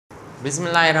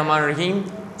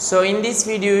Bismillahirrahmanirrahim. So in this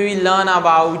video we will learn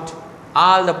about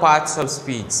all the parts of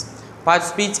speech. Part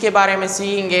speech के बारे में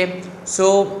सीखेंगे.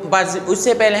 बस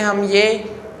उससे पहले हम ये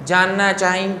जानना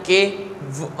चाहेंगे कि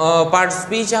पार्ट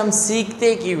स्पीच हम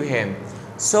सीखते क्यों हैं.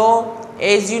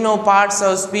 As you know parts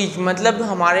of speech मतलब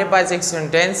हमारे पास एक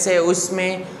सेंटेंस है,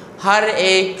 उसमें हर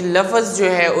एक लफ्ज़ जो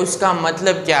है उसका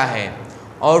मतलब क्या है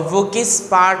और वो किस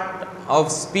पार्ट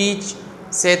ऑफ स्पीच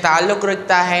से ताल्लुक़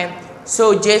रखता है.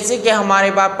 जैसे कि हमारे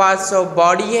पास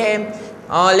बॉडी है,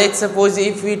 let's suppose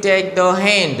if we take the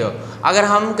hand. अगर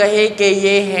हम कहें कि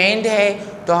ये हैंड है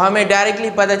तो हमें डायरेक्टली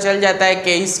पता चल जाता है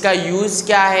कि इसका यूज़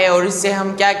क्या है और इससे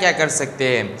हम क्या क्या कर सकते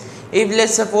हैं. If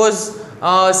let's suppose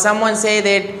someone say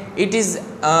that it is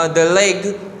the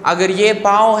leg, अगर ये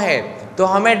पाँव है तो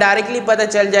हमें डायरेक्टली पता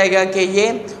चल जाएगा कि ये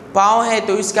पाँव है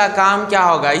तो इसका काम क्या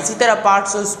होगा. इसी तरह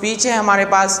पार्ट्स ऑफ स्पीच है हमारे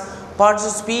पास. पार्ट्स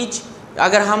ऑफ स्पीच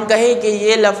अगर हम कहें कि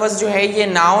ये लफ्ज़ जो है ये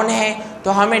नाउन है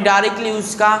तो हमें डायरेक्टली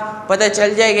उसका पता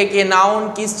चल जाएगा कि नाउन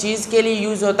किस चीज़ के लिए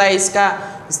यूज़ होता है, इसका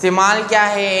इस्तेमाल क्या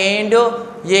है एंड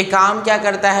ये काम क्या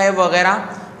करता है वगैरह.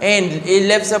 And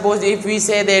let's suppose if we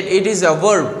say that it is a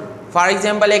verb. For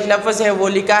example एक लफ्ज़ है वो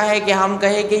लिखा है कि हम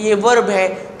कहें कि ये वर्ब है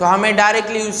तो हमें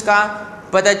डायरेक्टली उसका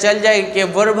पता चल जाएगा कि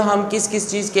वर्ब हम किस किस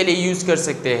चीज़ के लिए यूज़ कर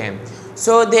सकते हैं.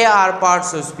 They are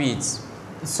parts of speech.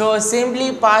 Simply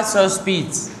parts of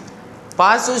speech.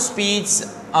 Parts of speech,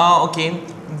 okay.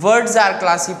 Words are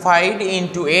classified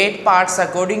into 8 parts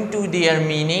according to their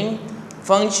meaning,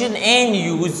 function and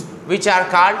use, which are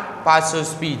called parts of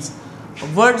speech.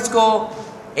 Words को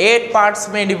 8 parts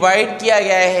में divide किया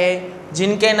गया है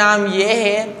जिनके नाम ये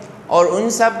है और उन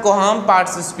सब को हम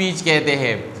parts of speech कहते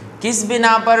हैं. किस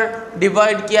बिना पर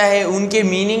डिवाइड किया है? उनके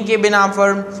मीनिंग के बिना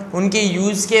पर, उनके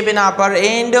यूज़ के बिना पर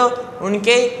एंड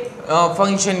उनके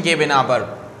फंक्शन के बिना पर.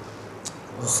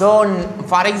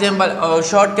 For example,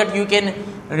 shortcut you can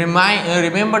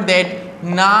remember that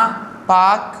na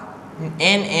pak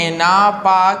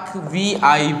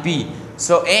VIP.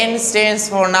 N stands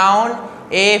for noun,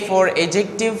 A for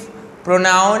adjective,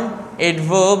 pronoun,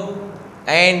 adverb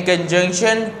and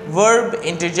conjunction, verb,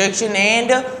 interjection and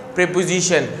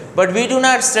preposition. But we do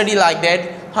not study like that.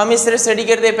 हम इस तरह study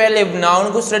करते हैं, पहले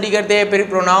noun को study करते हैं फिर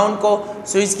प्रोनाउन को.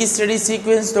 इसकी स्टडी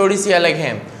सीक्वेंस थोड़ी सी अलग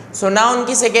है. नाउन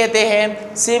किसे कहते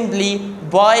हैं? सिंपली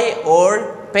बॉय और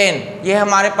पेन. ये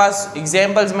हमारे पास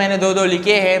एग्जाम्पल्स मैंने दो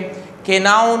लिखे हैं कि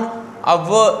नाउन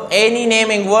अब any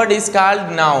naming word is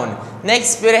called noun.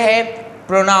 Next फिर है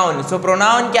प्रोनाउन.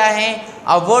 प्रोनाउन क्या है?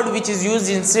 A word which is used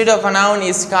instead of a noun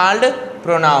is called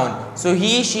pronoun.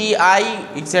 He she I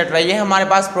etcetera ये हमारे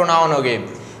पास प्रोनाउन हो गए.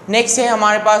 नेक्स्ट है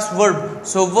हमारे पास verb.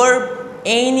 Verb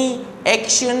any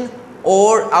action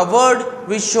or a word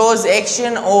which shows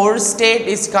action or state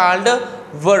is called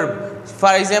verb.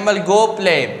 For example, go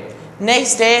play.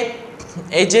 Next है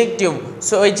adjective.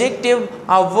 Adjective,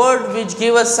 a word which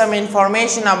gives us some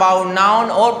information about noun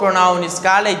or pronoun is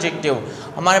called adjective.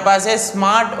 हमारे पास है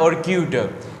smart और cute.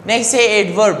 Next है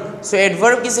adverb.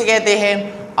 Adverb किसे कहते हैं?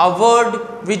 A word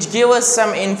which gives us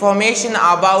some information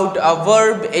about a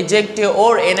verb, adjective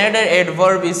or another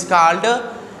adverb is called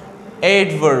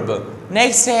adverb.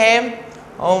 Next है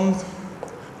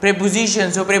preposition.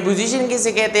 preposition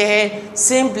किसे कहते हैं?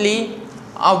 Simply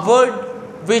a word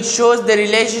which shows the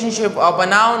relationship of a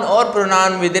noun or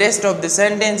pronoun with the rest of the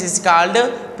sentence is called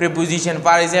preposition.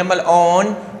 For example,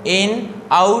 on, in,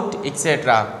 out,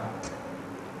 etc.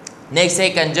 Next है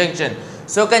conjunction.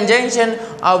 Conjunction,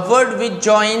 a word which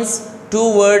joins two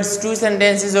words, two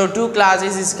sentences or two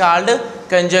clauses is called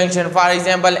conjunction. For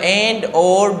example, and,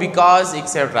 or, because,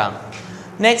 etc.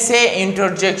 Next है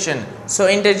interjection.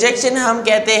 Interjection हम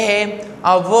कहते हैं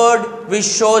a word which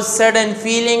shows sudden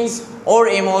feelings और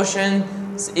emotion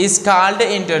is called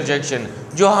interjection.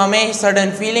 जो हमें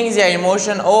sudden feelings या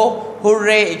emotion ओ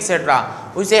hurray etcetera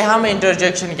उसे हम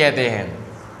इंटरजेक्शन कहते हैं.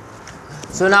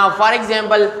 Now for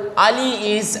example Ali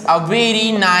is a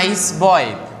very nice boy.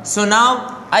 Now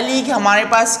Ali हमारे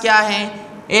पास क्या है?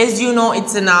 As you know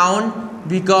it's a noun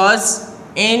because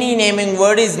any naming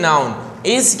word is noun.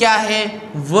 इस क्या है?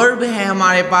 वर्ब है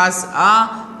हमारे पास.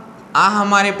 आ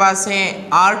हमारे पास है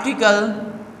article.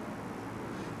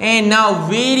 And now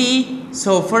very.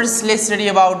 First let's study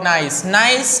about nice.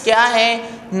 Nice क्या है?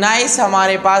 नाइस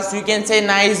हमारे पास you can say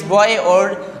nice boy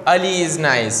और अली इज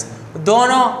नाइस.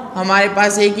 दोनों हमारे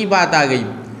पास एक ही बात आ गई,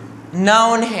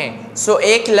 नाउन है.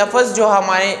 एक लफ्ज़ जो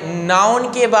हमारे नाउन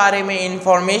के बारे में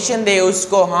इंफॉर्मेशन दे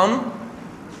उसको हम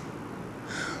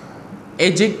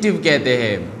एडजेक्टिव कहते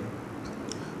हैं.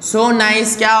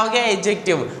 नाइस क्या हो गया?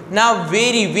 एडजेक्टिव. ना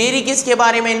वेरी. वेरी किसके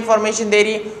बारे में इंफॉर्मेशन दे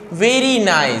रही है? Very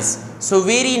nice.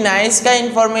 वेरी नाइस का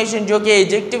इंफॉर्मेशन जो कि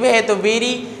एडजेक्टिव है तो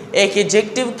वेरी एक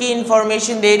एडजेक्टिव की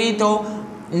इंफॉर्मेशन दे रही, तो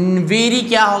वेरी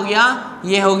क्या हो गया,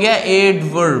 ये हो गया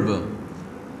adverb.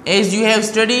 As you have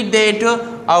studied that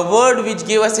a word which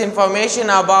give us information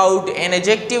about an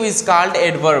adjective is called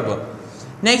adverb.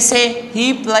 Next है he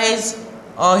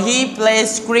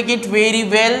plays cricket very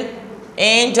well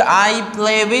and I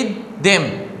play with them.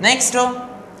 Next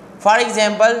for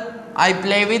example I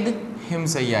play with him,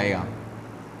 सही आएगा।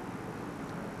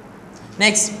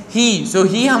 Next he, so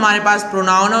he हमारे पास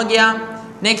pronoun हो गया।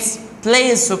 Next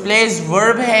plays, so plays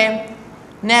verb है।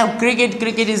 Now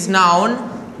cricket is noun।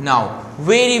 Now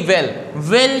very well,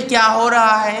 well क्या हो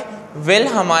रहा है, well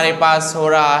हमारे पास हो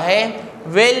रहा है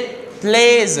well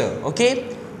plays, ओके,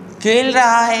 खेल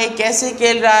रहा है, कैसे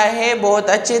खेल रहा है, बहुत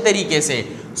अच्छे तरीके से।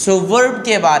 सो वर्ब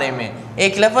के बारे में,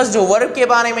 एक लफ्ज़ जो वर्ब के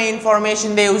बारे में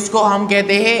इंफॉर्मेशन दे उसको हम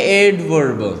कहते हैं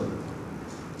एडवर्ब।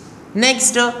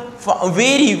 नेक्स्ट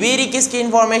वेरी, वेरी किसकी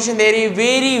इंफॉर्मेशन दे रही है,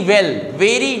 very well,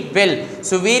 very well.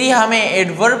 So very हमें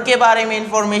एडवर्ब के बारे में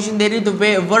इंफॉर्मेशन दे रही, तो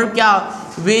वर्ब क्या,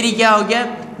 वेरी क्या हो गया,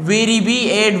 वेरी भी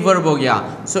एडवर्ब हो गया।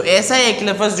 सो ऐसा एक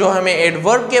लफ्ज़ जो हमें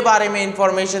एडवर्ब के बारे में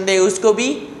इंफॉर्मेशन दे उसको भी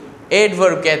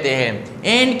एडवर्ब कहते हैं।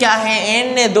 एंड क्या है,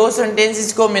 एंड ने दो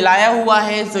सेंटेंसेस को मिलाया हुआ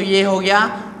है, तो ये हो गया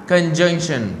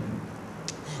conjunction.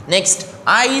 Next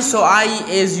I, so I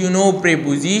is you know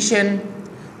preposition.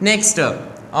 Next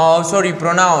sorry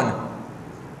pronoun.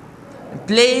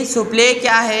 Play, so play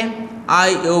क्या है,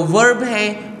 आई वर्ब है।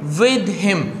 विद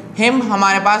हिम, हिम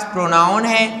हमारे पास प्रोनाउन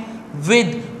है।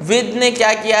 विद ने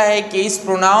क्या किया है कि इस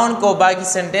प्रोनाउन को बाकी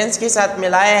सेंटेंस के साथ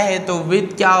मिलाया है, तो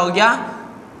विद क्या हो गया,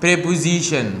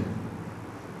 preposition.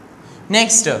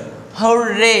 Next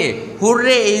hurray,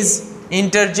 hurray is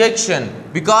interjection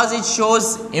because it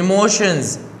shows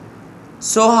emotions.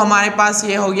 सो हमारे पास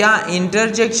ये हो गया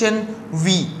इंटरजेक्शन।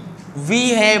 वी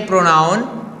है प्रोनाउन।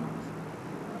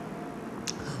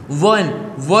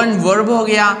 वन वर्ब हो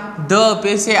गया, द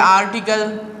पे से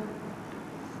article.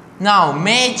 Now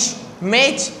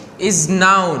match is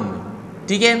noun,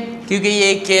 ठीक है, क्योंकि ये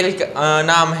एक खेल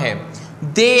नाम है।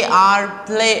 They are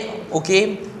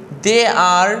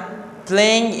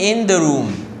playing in the room,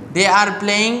 they are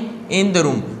playing in the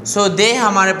room. सो दे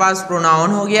हमारे पास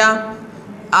प्रोनाउन हो गया।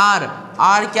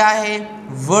 आर क्या है,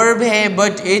 वर्ब है,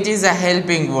 but it is a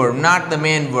helping verb, not the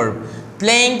main verb.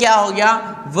 Playing क्या हो गया,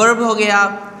 वर्ब हो गया।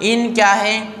 इन क्या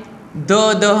है,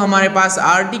 द हमारे पास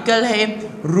आर्टिकल है।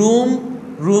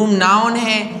 रूम नाउन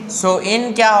है, सो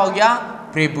इन क्या हो गया,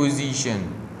 preposition.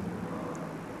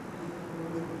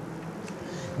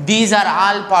 These are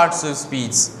all parts of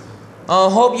speech.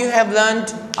 Hope you have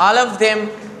learned all of them.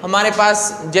 हमारे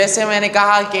पास जैसे मैंने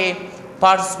कहा कि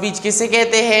पार्ट ऑफ स्पीच किसे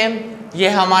कहते हैं, ये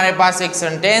हमारे पास एक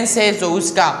सेंटेंस है, तो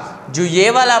उसका जो ये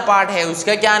वाला पार्ट है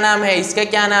उसका क्या नाम है, इसका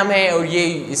क्या नाम है, और ये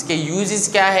इसके यूजेस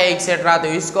क्या है एक्सेट्रा, तो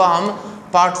इसको हम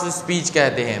पार्ट्स ऑफ स्पीच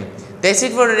कहते हैं। That's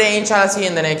it for today. Inshallah see you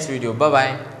in the next video. Bye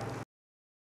bye.